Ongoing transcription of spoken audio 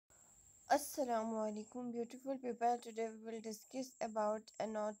Assalamu alaikum, beautiful people. Today we will discuss about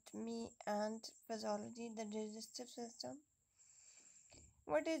anatomy and physiology, the digestive system.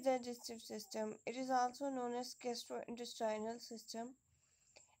 What is digestive system? It is also known as gastrointestinal system.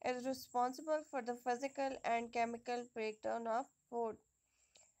 It is responsible for the physical and chemical breakdown of food.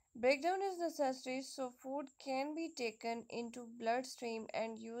 Breakdown is necessary so food can be taken into bloodstream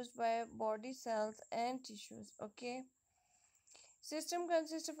and used by body cells and tissues. Okay. System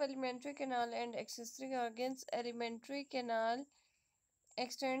consists of alimentary canal and accessory organs. Alimentary canal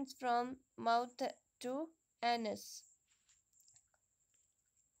extends from mouth to anus.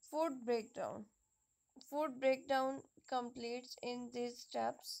 Food breakdown. Food breakdown completes in these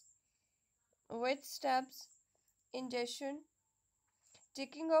steps. Which steps? Ingestion,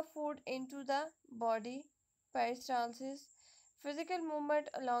 taking of food into the body, peristalsis, physical movement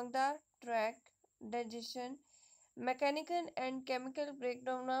along the tract, digestion, mechanical and chemical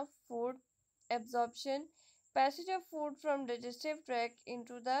breakdown of food, absorption, passage of food from digestive tract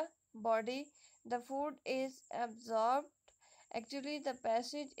into the body. The food is absorbed. Actually, the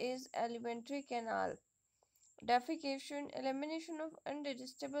passage is alimentary canal. Defecation, elimination of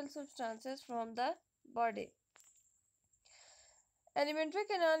undigestible substances from the body. Alimentary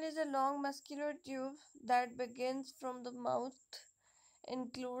canal is a long muscular tube that begins from the mouth,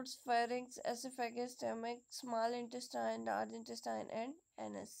 includes pharynx, esophagus, stomach, small intestine, large intestine, and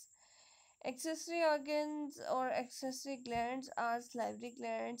anus. Accessory organs or accessory glands are salivary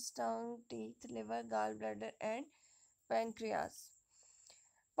glands, tongue, teeth, liver, gallbladder, and pancreas.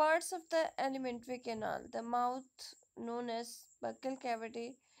 Parts of the alimentary canal. The mouth, known as buccal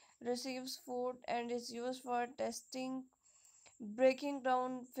cavity, receives food and is used for testing, breaking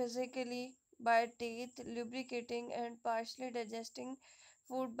down physically by teeth, lubricating, and partially digesting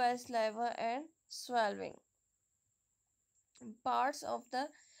food by saliva and swallowing. Parts of the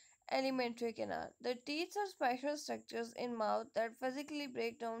alimentary canal. The teeth are special structures in mouth that physically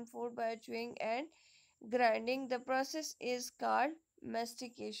break down food by chewing and grinding. The process is called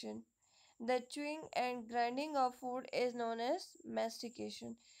mastication. The chewing and grinding of food is known as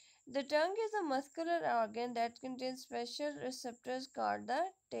mastication. The tongue is a muscular organ that contains special receptors called the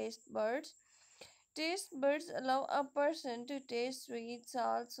taste buds. Taste buds allow a person to taste sweet,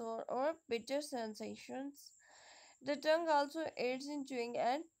 salt, sour, or bitter sensations. The tongue also aids in chewing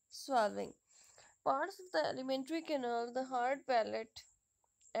and swallowing. Parts of the alimentary canal, the hard palate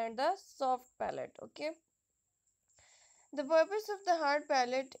and the soft palate. Okay. The purpose of the hard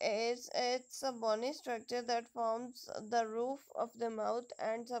palate is it's a bony structure that forms the roof of the mouth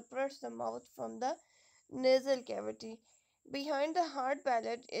and separates the mouth from the nasal cavity. Behind the hard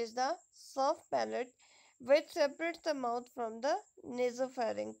palate is the soft palate, which separates the mouth from the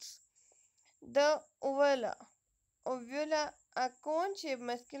nasopharynx. The ovula, a cone-shaped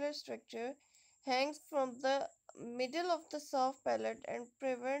muscular structure, hangs from the middle of the soft palate and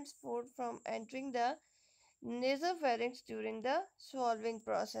prevents food from entering the nasopharynx during the swallowing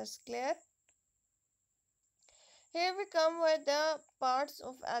process. Clear? Here we come with the parts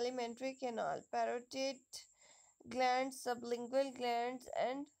of alimentary canal: parotid glands, sublingual glands,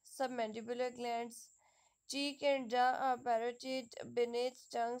 and submandibular glands. Cheek and jaw are parotid, beneath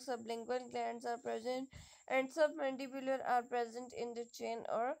tongue sublingual glands are present, and submandibular are present in the chin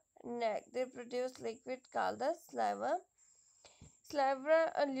or neck. They produce liquid called the saliva.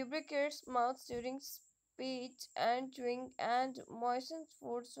 Saliva lubricates mouth during speech and chewing and moistens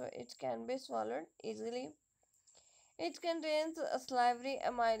food so it can be swallowed easily. It contains a salivary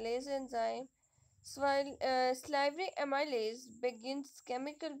amylase enzyme. Salivary amylase begins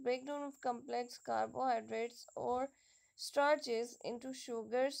chemical breakdown of complex carbohydrates or starches into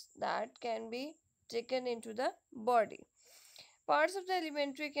sugars that can be taken into the body. Parts of the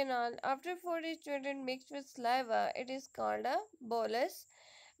alimentary canal. After food is chewed and mixed with saliva, it is called a bolus.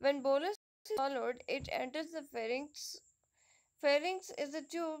 When bolus is swallowed, it enters the pharynx. Pharynx is a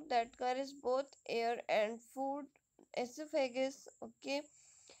tube that carries both air and food. Esophagus. Okay.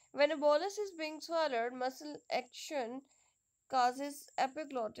 When a bolus is being swallowed, muscle action causes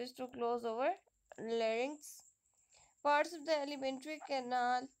epiglottis to close over larynx. Parts of the alimentary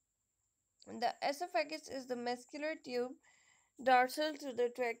canal. The esophagus is the muscular tube dorsal to the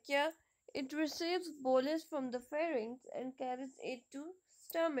trachea. It receives bolus from the pharynx and carries it to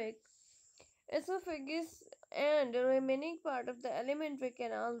stomach. Esophagus and the remaining part of the alimentary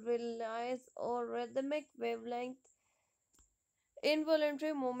canal relies on rhythmic wavelength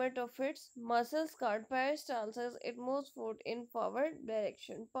involuntary movement of its muscles called peristalsis. It moves food in forward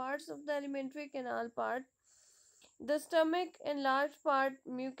direction. Parts of the alimentary canal part: the stomach and large part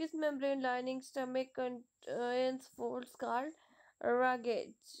mucous membrane lining. Stomach contains folds called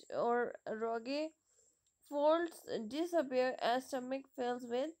Rage or rogue folds disappear as stomach fills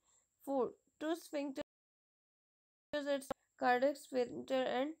with food. Two sphincters, its cardiac sphincter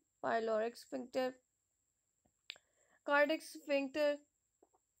and pyloric sphincter. Cardiac sphincter,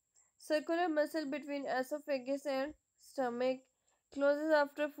 circular muscle between esophagus and stomach, closes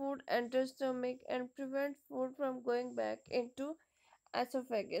after food enters stomach and prevents food from going back into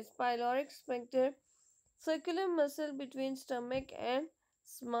esophagus. Pyloric sphincter, circular muscle between stomach and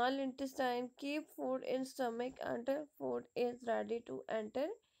small intestine, keep food in stomach until food is ready to enter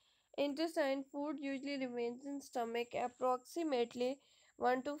intestine. Food usually remains in stomach approximately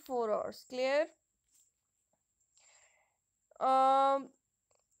 1 to 4 hours. Clear? Um,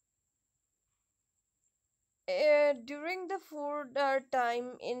 During the food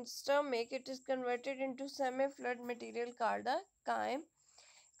time in stomach, it is converted into semi-fluid material called the chyme.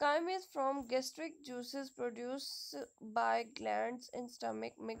 Chyme is from gastric juices produced by glands in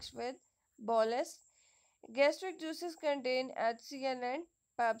stomach mixed with bolus. Gastric juices contain HCl and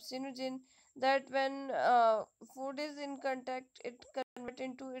pepsinogen that when food is in contact, it converts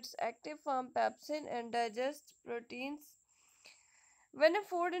into its active form pepsin and digests proteins. When a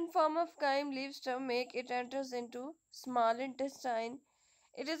food in form of chyme leaves stomach, it enters into small intestine.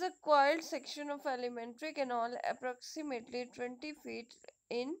 It is a coiled section of alimentary canal approximately 20 feet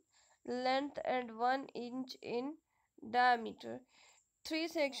in length and 1 inch in diameter. Three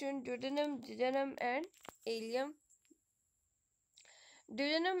sections: duodenum, jejunum, and ileum.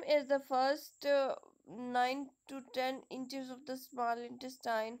 Duodenum is the first 9 to 10 inches of the small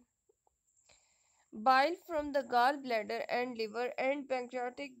intestine. Bile from the gallbladder and liver and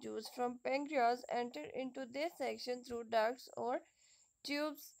pancreatic juice from pancreas enter into this section through ducts or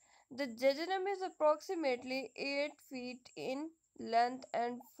tubes. The jejunum is approximately 8 feet in length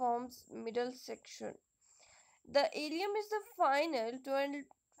and forms middle section. The ileum is the final 12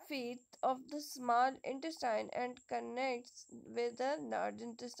 feet of the small intestine and connects with the large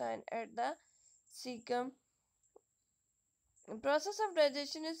intestine at the cecum. The process of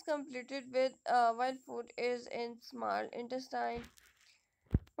digestion is completed with while food is in small intestine.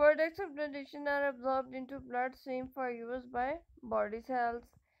 Products of digestion are absorbed into bloodstream for use by body cells.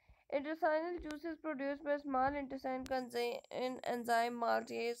 Intestinal juices produced by small intestine contain enzyme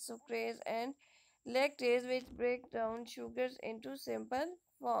maltase, sucrase, and lactase, which break down sugars into simple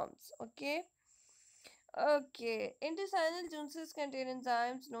forms. Okay. Intestinal juices contain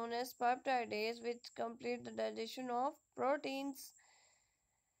enzymes known as peptidase, which complete the digestion of proteins.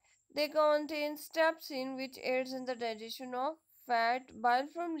 They contain stepsin, which aids in the digestion of fat. Bile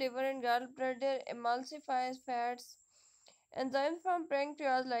from liver and gallbladder emulsifies fats. Enzymes from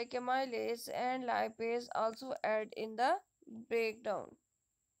pancreas like amylase and lipase also aid in the breakdown.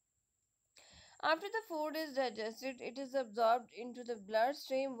 After the food is digested, it is absorbed into the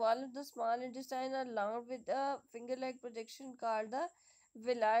bloodstream. Wall of the small intestine are lined with a finger-like projection called the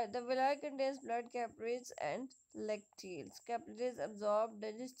villi. The villi contains blood capillaries and lacteals. Capillaries absorb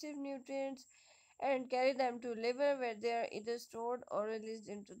digestive nutrients and carry them to liver, where they are either stored or released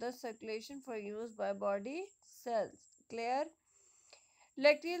into the circulation for use by body cells. Clear?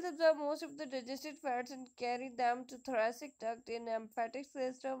 Lacteals absorb most of the digested fats and carry them to thoracic duct in lymphatic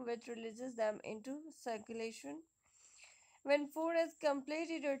system, which releases them into circulation. When food has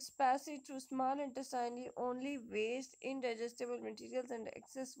completed its passage through small intestine, only waste, indigestible materials, and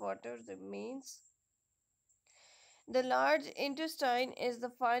excess water remains. The large intestine is the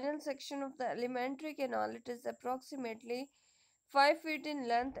final section of the alimentary canal. It is approximately 5 feet in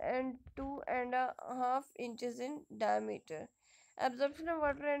length and 2.5 inches in diameter. Absorption of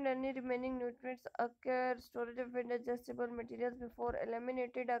water and any remaining nutrients occur. Storage of indigestible materials before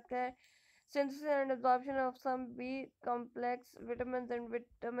eliminated occur. Synthesis and absorption of some B complex vitamins and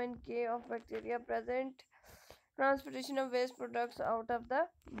vitamin K of bacteria present. Transportation of waste products out of the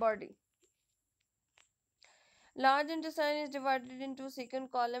body. Large intestine is divided into cecum,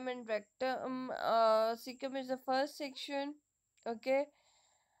 column, and rectum. Cecum is the first section. Okay.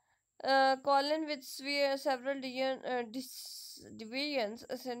 Colon with several divisions: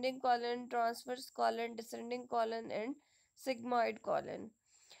 ascending colon, transverse colon, descending colon, and sigmoid colon.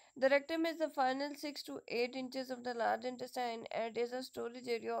 The rectum is the final 6 to 8 inches of the large intestine and is a storage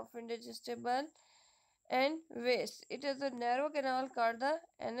area of indigestible and waste. It is a narrow canal called the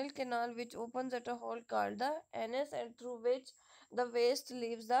anal canal, which opens at a hole called the anus and through which the waste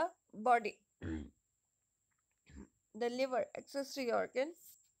leaves the body. The liver, accessory organ,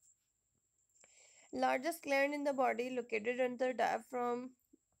 largest gland in the body, located under the diaphragm,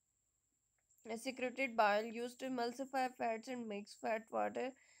 secreted bile used to emulsify fats and makes fat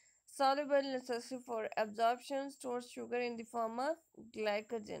water. Soluble, necessary for absorption, stores sugar in the form of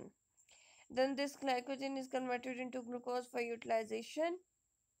glycogen. Then this glycogen is converted into glucose for utilization,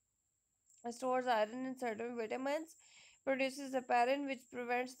 stores iron and certain vitamins, produces heparin which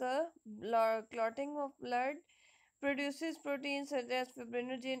prevents the clotting of blood, produces proteins such as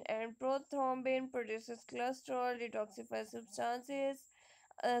fibrinogen and prothrombin, produces cholesterol, detoxifies substances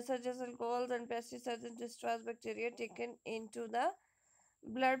such as alcohols and pesticides, and destroys bacteria taken into the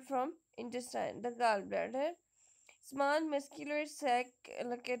blood from intestine. The gallbladder, small muscular sac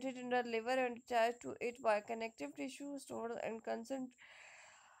located in the liver and attached to it by connective tissue, stores and concentrates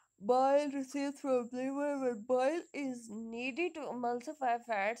bile received from liver when bile is needed to emulsify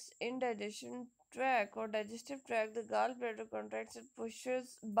fats in digestion tract or digestive tract. The gallbladder contracts and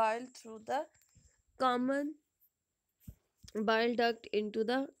pushes bile through the common bile duct into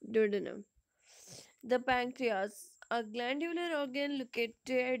the duodenum. The pancreas, a glandular organ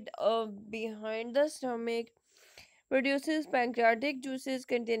located behind the stomach, produces pancreatic juices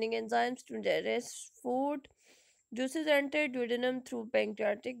containing enzymes to digest food. Juices enter duodenum through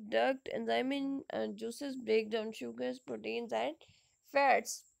pancreatic duct. Enzyme in juices break down sugars, proteins, and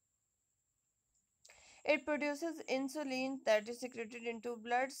fats. It produces insulin that is secreted into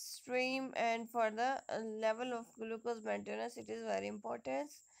bloodstream, and for the level of glucose maintenance, it is very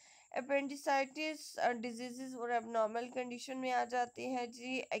important. Appendicitis diseases और abnormal condition में आ जाती है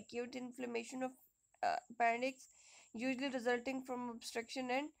जी. Acute inflammation of appendix, usually resulting from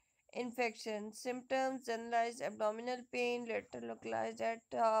obstruction and infection. Symptoms: generalized abdominal pain, later localized at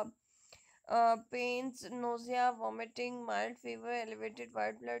pains, nausea, vomiting, mild fever, elevated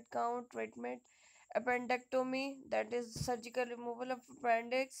white blood count. Treatment: appendectomy, that is surgical removal of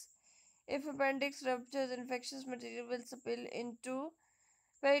appendix. If appendix ruptures, infectious material will spill into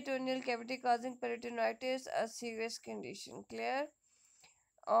peritoneal cavity causing peritonitis, a serious condition. Clear?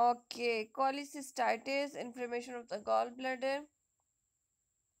 Okay. Cholecystitis, inflammation of the gallbladder.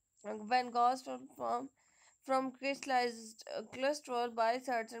 When gallstones form from crystallized cholesterol, bile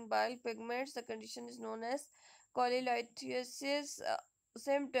salts, and bile pigments, the condition is known as cholelithiasis.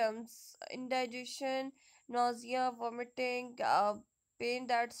 Symptoms: indigestion, nausea, vomiting, pain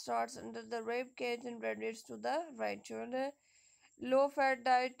that starts under the rib cage and radiates to the right shoulder. Low fat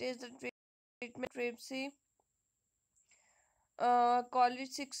diet is the treatment. Trypsy,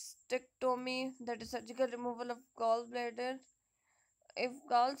 cholecystectomy, that is surgical removal of gallbladder. If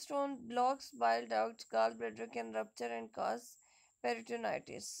gallstone blocks bile ducts, gallbladder can rupture and cause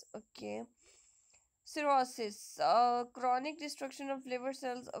peritonitis. Okay. Cirrhosis, chronic destruction of liver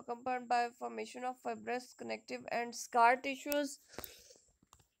cells accompanied by formation of fibrous, connective, and scar tissues.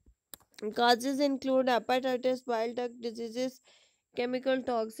 Causes include hepatitis, bile duct diseases, chemical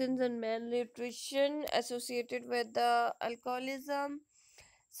toxins, and malnutrition associated with the alcoholism.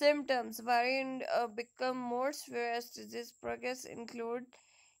 Symptoms vary and become more severe as disease progress, include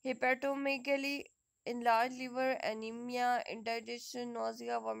hepatomegaly, enlarged liver, anemia, indigestion,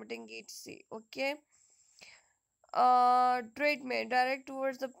 nausea, vomiting, etc. Okay. Treatment direct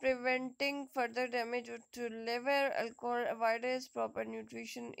towards the preventing further damage to liver, alcohol avoidance, proper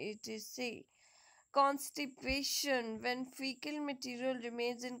nutrition, etc. Constipation, when fecal material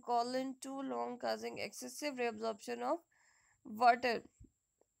remains in colon too long, causing excessive reabsorption of water.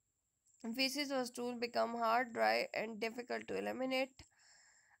 Feces or stool become hard, dry, and difficult to eliminate.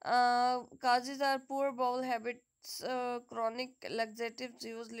 Causes are poor bowel habits, chronic laxatives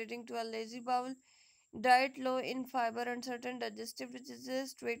use leading to a lazy bowel, diet low in fiber, and certain digestive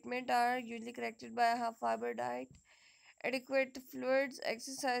diseases. Treatment are usually corrected by a high fiber diet, adequate fluids,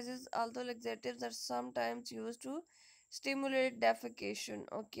 exercises, although laxatives are sometimes used to stimulate defecation.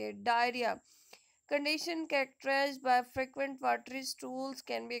 Okay, diarrhea. Condition characterized by frequent watery stools,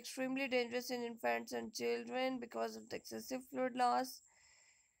 can be extremely dangerous in infants and children because of the excessive fluid loss.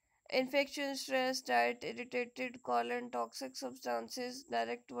 Infection, stress, diet, irritated colon, toxic substances,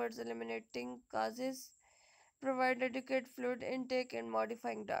 direct towards eliminating causes, provide adequate fluid intake and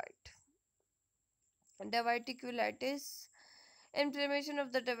modifying diet. Diverticulitis, inflammation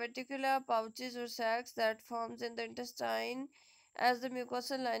of the diverticula, pouches or sacs that forms in the intestine as the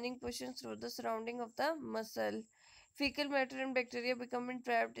mucosal lining pushes through the surrounding of the muscle. Fecal matter and bacteria becoming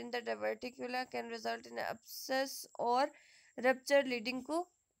trapped in the diverticula can result in abscess or rupture leading to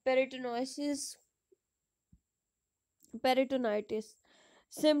peritonitis. Peritonitis.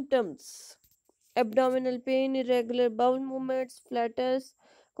 Symptoms: abdominal pain, irregular bowel movements, flatus,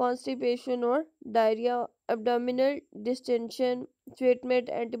 constipation or diarrhea, abdominal distension. Treatment: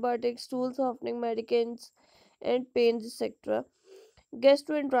 antibiotics, stool softening medicines, and pains, etc.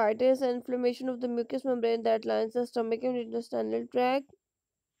 Gastroenteritis, inflammation of the mucous membrane that lines the stomach and intestinal tract.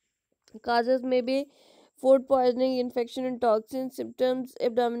 Causes may be food poisoning, infection, and toxins. Symptoms: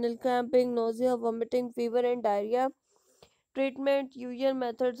 abdominal cramping, nausea, vomiting, fever, and diarrhea. Treatment: usual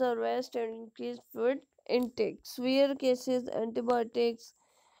methods are rest and increased fluid intake. Severe cases: antibiotics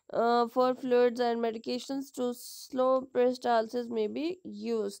for fluids and medications to slow peristalsis may be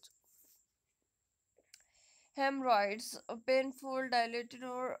used. Hemorrhoids, painful, dilated,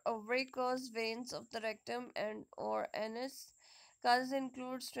 or varicose veins of the rectum and or anus. Causes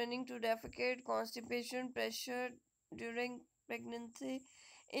include straining to defecate, constipation, pressure during pregnancy,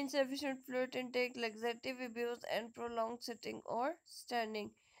 insufficient fluid intake, laxative abuse, and prolonged sitting or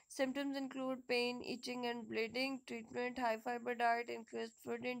standing. Symptoms include pain, itching, and bleeding. Treatment: high fiber diet, increased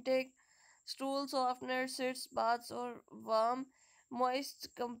fluid intake, stool softener, sits, baths, or warm moist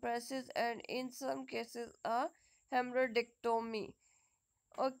compresses, and in some cases a hemorrhoidectomy.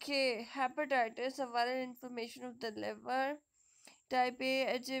 Okay, hepatitis, a viral inflammation of the liver. Type A,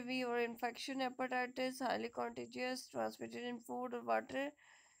 HIV or infection hepatitis, highly contagious, transmitted in food or water.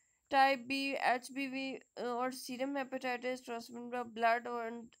 Type B, HBV or serum hepatitis, transmitted by blood or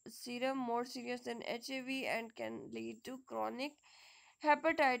serum, more serious than HIV and can lead to chronic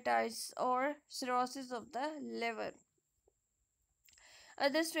hepatitis or cirrhosis of the liver.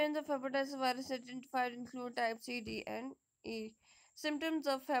 Other strains of hepatitis virus identified include type C, D, and E. Symptoms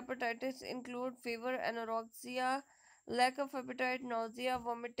of hepatitis include fever, anorexia, lack of appetite, nausea,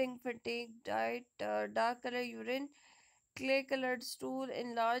 vomiting, fatigue, diet, dark color urine, clay colored stool,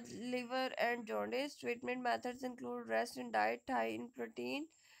 enlarged liver, and jaundice. Treatment methods include rest and diet high in protein.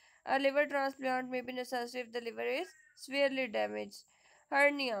 A liver transplant may be necessary if the liver is severely damaged.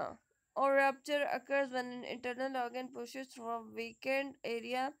 Hernia or rupture occurs when an internal organ pushes through a weakened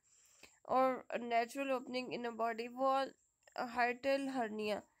area or a natural opening in a body wall. A hiatal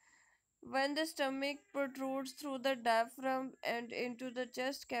hernia, when the stomach protrudes through the diaphragm and into the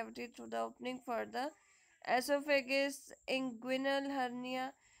chest cavity through the opening for the esophagus. Inguinal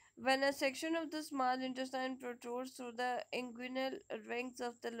hernia, when a section of the small intestine protrudes through the inguinal rings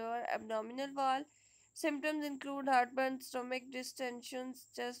of the lower abdominal wall. Symptoms include heartburn, stomach distensions,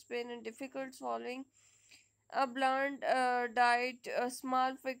 chest pain, and difficult swallowing. A bland diet, a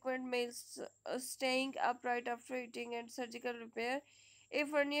small frequent meals, staying upright after eating, and surgical repair.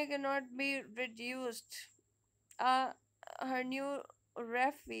 If hernia cannot be reduced, a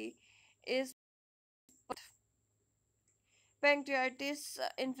herniorrhaphy is pancreatitis,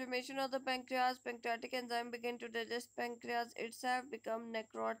 inflammation of the pancreas. Pancreatic enzyme begin to digest pancreas itself, become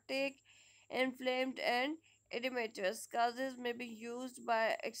necrotic, inflamed, and edematous. Causes may be used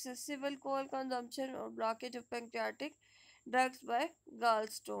by excessive alcohol consumption or blockage of pancreatic drugs by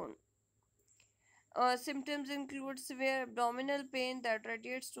gallstone. Symptoms include severe abdominal pain that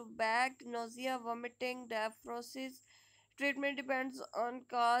radiates to back, nausea, vomiting, diaphoresis. Treatment depends on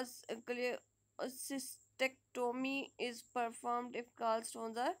cause. Cholecystectomy is performed if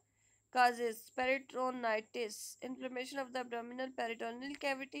gallstones are causes. Peritonitis, inflammation of the abdominal peritoneal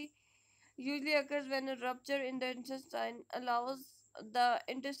cavity, usually occurs when a rupture in the intestine allows the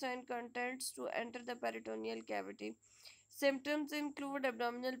intestine contents to enter the peritoneal cavity. Symptoms include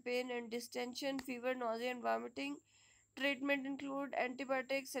abdominal pain and distension, fever, nausea, and vomiting. Treatment include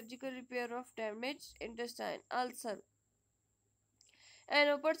antibiotics, surgical repair of damaged intestine. Ulcer, an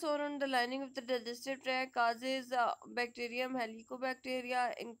open sore on the lining of the digestive tract causes bacterium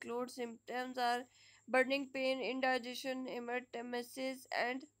helicobacteria. Include symptoms are burning pain, indigestion, hematemesis,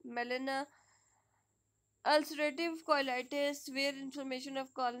 and melena. Ulcerative colitis, severe inflammation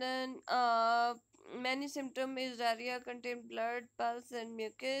of colon. Many symptom is diarrhea, contain blood, pus, and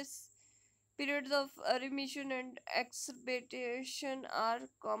mucus. Periods of remission and exacerbation are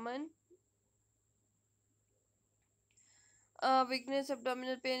common. Weakness,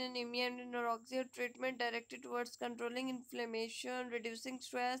 abdominal pain, anemia, and anorexia. Treatment directed towards controlling inflammation, reducing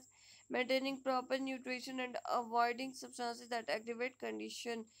stress, maintaining proper nutrition, and avoiding substances that aggravate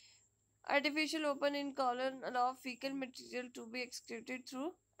condition. Artificial open in colon allow fecal material to be excreted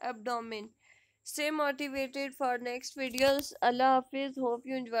through abdomen. Stay motivated for next videos. Allah Hafiz. Hope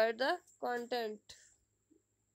you enjoyed the content.